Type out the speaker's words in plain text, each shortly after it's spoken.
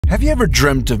Have you ever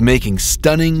dreamt of making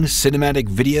stunning cinematic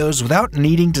videos without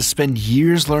needing to spend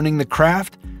years learning the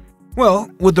craft? Well,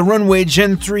 with the Runway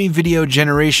Gen-3 video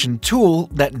generation tool,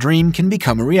 that dream can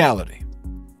become a reality.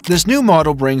 This new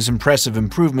model brings impressive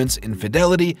improvements in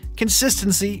fidelity,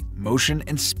 consistency, motion,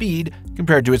 and speed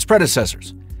compared to its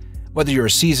predecessors. Whether you're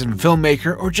a seasoned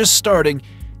filmmaker or just starting,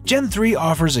 Gen 3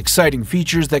 offers exciting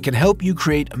features that can help you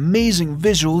create amazing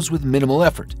visuals with minimal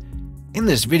effort. In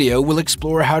this video, we'll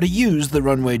explore how to use the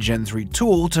Runway Gen-3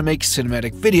 tool to make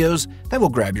cinematic videos that will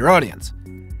grab your audience.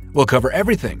 We'll cover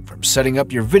everything from setting up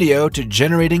your video to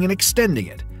generating and extending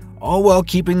it, all while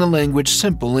keeping the language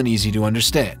simple and easy to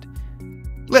understand.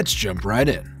 Let's jump right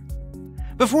in.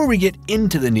 Before we get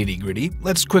into the nitty-gritty,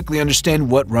 let's quickly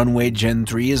understand what Runway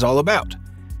Gen-3 is all about.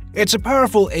 It's a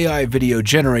powerful AI video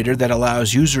generator that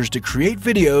allows users to create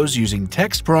videos using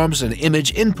text prompts and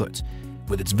image inputs.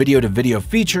 With its video-to-video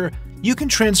feature, you can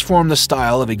transform the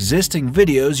style of existing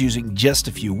videos using just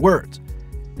a few words.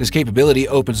 This capability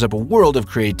opens up a world of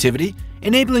creativity,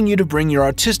 enabling you to bring your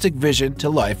artistic vision to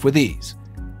life with ease.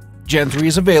 Gen 3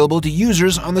 is available to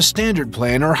users on the standard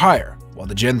plan or higher, while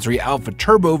the Gen 3 Alpha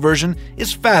Turbo version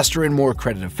is faster and more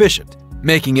credit efficient,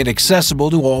 making it accessible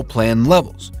to all plan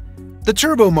levels. The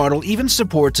Turbo model even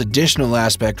supports additional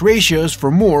aspect ratios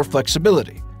for more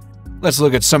flexibility. Let's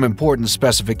look at some important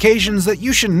specifications that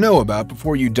you should know about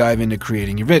before you dive into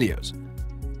creating your videos.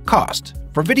 Cost: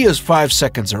 for videos 5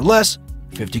 seconds or less,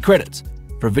 50 credits.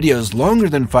 For videos longer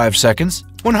than 5 seconds,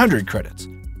 100 credits.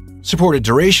 Supported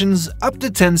durations: up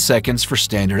to 10 seconds for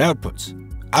standard outputs.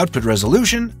 Output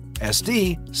resolution: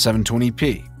 SD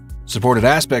 720p. Supported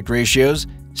aspect ratios: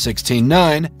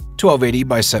 16:9, 1280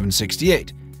 by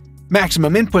 768.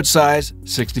 Maximum input size: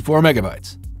 64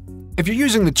 megabytes. If you're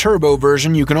using the Turbo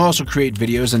version, you can also create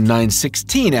videos in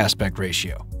 9:16 aspect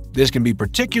ratio. This can be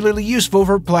particularly useful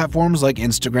for platforms like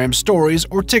Instagram Stories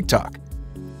or TikTok.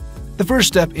 The first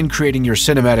step in creating your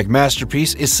cinematic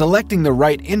masterpiece is selecting the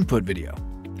right input video.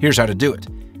 Here's how to do it.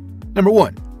 Number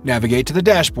 1. Navigate to the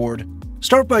dashboard.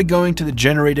 Start by going to the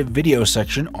Generative Video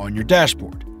section on your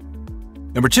dashboard.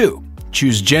 Number 2.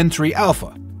 Choose Gen 3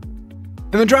 Alpha.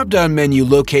 In the drop-down menu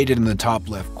located in the top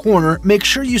left corner, make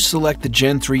sure you select the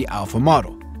Gen 3 Alpha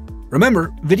model.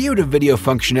 Remember, video-to-video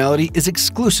functionality is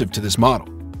exclusive to this model.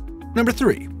 Number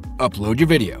 3. Upload your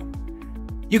video.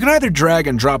 You can either drag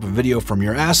and drop a video from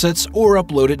your assets or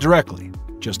upload it directly.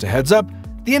 Just a heads up,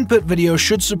 the input video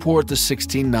should support the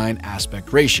 16:9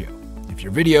 aspect ratio. If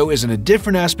your video is in a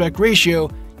different aspect ratio,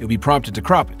 you'll be prompted to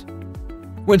crop it.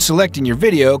 When selecting your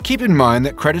video, keep in mind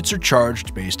that credits are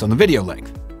charged based on the video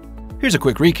length. Here's a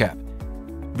quick recap.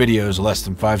 Videos less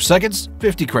than 5 seconds,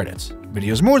 50 credits.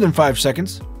 Videos more than 5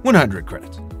 seconds, 100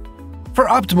 credits. For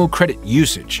optimal credit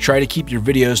usage, try to keep your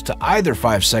videos to either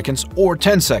 5 seconds or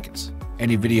 10 seconds.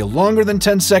 Any video longer than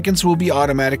 10 seconds will be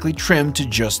automatically trimmed to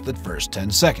just the first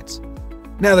 10 seconds.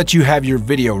 Now that you have your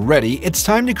video ready, it's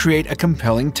time to create a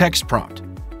compelling text prompt.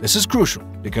 This is crucial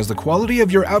because the quality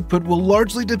of your output will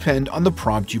largely depend on the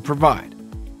prompt you provide.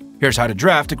 Here's how to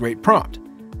draft a great prompt.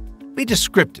 Be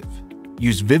descriptive.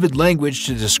 Use vivid language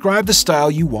to describe the style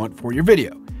you want for your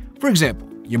video. For example,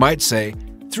 you might say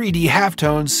 3D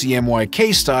halftone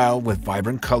CMYK style with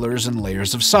vibrant colors and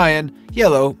layers of cyan,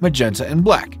 yellow, magenta, and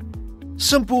black.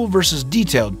 Simple versus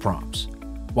detailed prompts.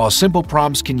 While simple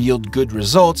prompts can yield good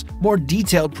results, more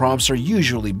detailed prompts are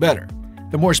usually better.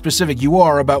 The more specific you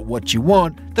are about what you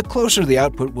want, the closer the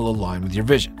output will align with your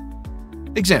vision.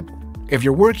 Example: if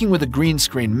you're working with a green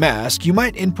screen mask, you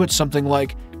might input something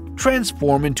like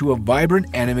transform into a vibrant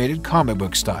animated comic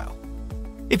book style.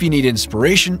 If you need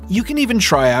inspiration, you can even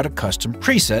try out a custom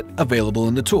preset available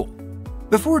in the tool.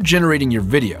 Before generating your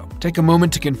video, take a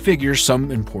moment to configure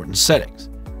some important settings.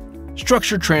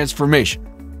 Structure transformation.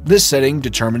 This setting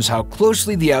determines how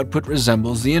closely the output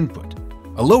resembles the input.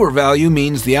 A lower value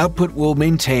means the output will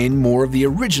maintain more of the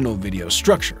original video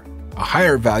structure. A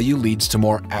higher value leads to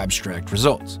more abstract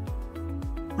results.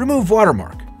 Remove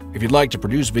watermark. If you'd like to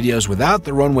produce videos without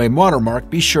the Runway watermark,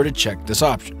 be sure to check this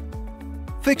option.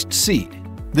 Fixed seed.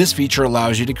 This feature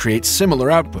allows you to create similar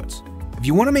outputs. If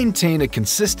you want to maintain a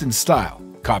consistent style,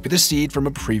 copy the seed from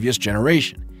a previous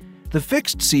generation. The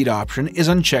fixed seed option is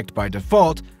unchecked by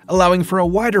default, allowing for a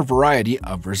wider variety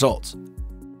of results.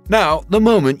 Now, the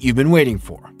moment you've been waiting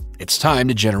for. It's time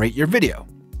to generate your video.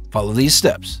 Follow these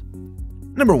steps.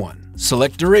 Number 1.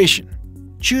 Select duration.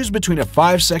 Choose between a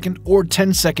 5-second or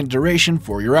 10-second duration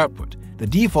for your output. The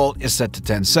default is set to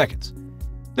 10 seconds.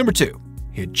 Number 2.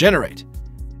 Hit Generate.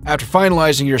 After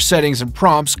finalizing your settings and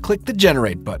prompts, click the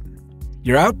Generate button.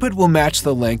 Your output will match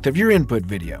the length of your input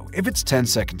video if it's 10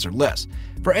 seconds or less.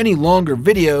 For any longer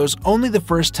videos, only the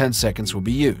first 10 seconds will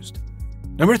be used.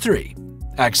 Number 3.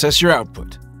 Access your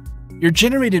output. Your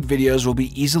generated videos will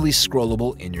be easily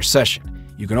scrollable in your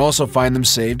session. You can also find them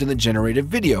saved in the generated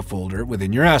video folder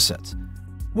within your assets.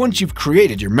 Once you've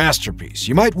created your masterpiece,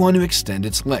 you might want to extend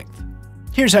its length.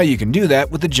 Here's how you can do that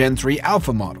with the Gen 3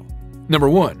 Alpha model. Number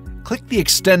 1. Click the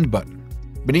Extend button.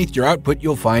 Beneath your output,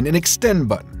 you'll find an Extend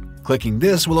button. Clicking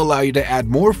this will allow you to add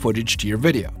more footage to your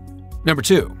video. Number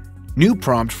 2. New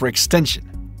prompt for extension.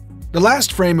 The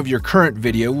last frame of your current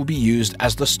video will be used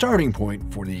as the starting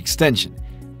point for the extension.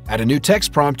 Add a new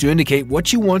text prompt to indicate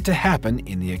what you want to happen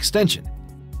in the extension.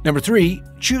 Number 3.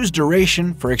 Choose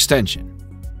duration for extension.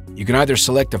 You can either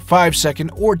select a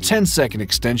 5-second or 10-second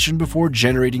extension before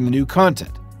generating the new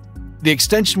content. The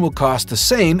extension will cost the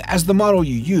same as the model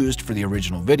you used for the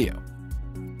original video.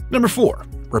 Number 4.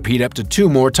 Repeat up to 2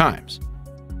 more times.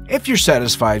 If you're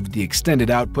satisfied with the extended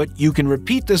output, you can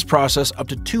repeat this process up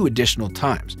to 2 additional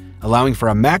times, allowing for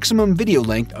a maximum video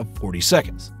length of 40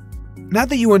 seconds. Now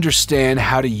that you understand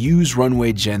how to use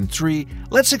Runway Gen 3,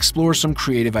 let's explore some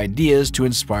creative ideas to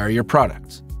inspire your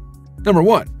products. Number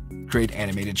 1. Create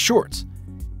animated shorts.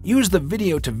 Use the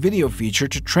video-to-video feature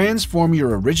to transform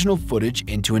your original footage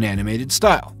into an animated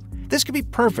style. This could be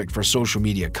perfect for social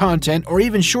media content or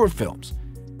even short films.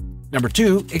 Number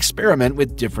 2. Experiment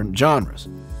with different genres.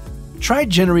 Try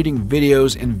generating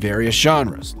videos in various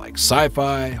genres like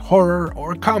sci-fi, horror,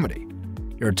 or comedy.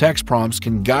 Your text prompts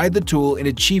can guide the tool in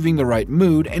achieving the right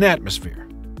mood and atmosphere.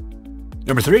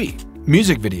 Number 3.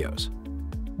 Music videos.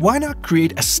 Why not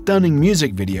create a stunning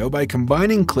music video by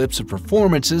combining clips of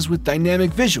performances with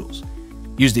dynamic visuals?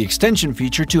 Use the extension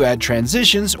feature to add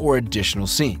transitions or additional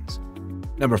scenes.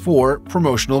 Number 4.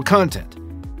 Promotional content.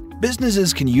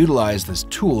 Businesses can utilize this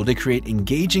tool to create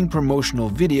engaging promotional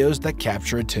videos that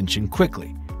capture attention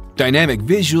quickly. Dynamic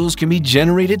visuals can be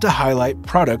generated to highlight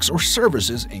products or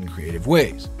services in creative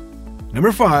ways.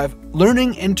 Number 5.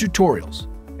 Learning and tutorials.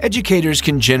 Educators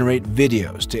can generate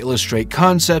videos to illustrate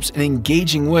concepts in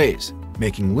engaging ways,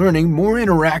 making learning more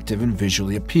interactive and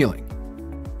visually appealing.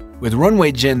 With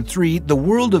Runway Gen 3, the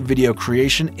world of video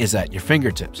creation is at your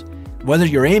fingertips. Whether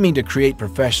you're aiming to create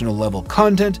professional-level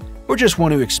content or just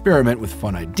want to experiment with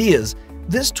fun ideas,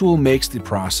 this tool makes the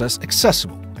process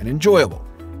accessible and enjoyable.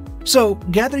 So,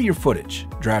 gather your footage,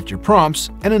 draft your prompts,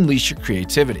 and unleash your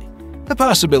creativity. The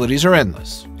possibilities are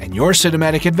endless, and your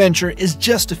cinematic adventure is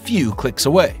just a few clicks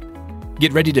away.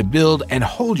 Get ready to build and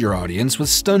hold your audience with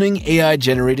stunning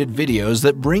AI-generated videos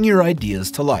that bring your ideas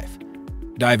to life.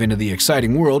 Dive into the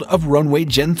exciting world of Runway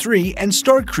Gen 3 and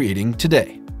start creating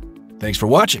today. Thanks for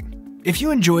watching. If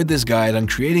you enjoyed this guide on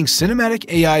creating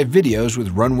cinematic AI videos with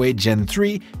Runway Gen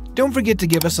 3, don't forget to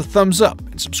give us a thumbs up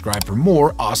and subscribe for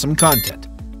more awesome content.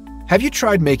 Have you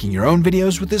tried making your own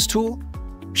videos with this tool?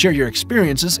 Share your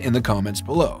experiences in the comments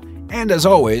below. And as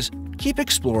always, keep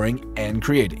exploring and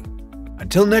creating.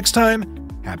 Until next time,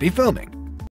 happy filming!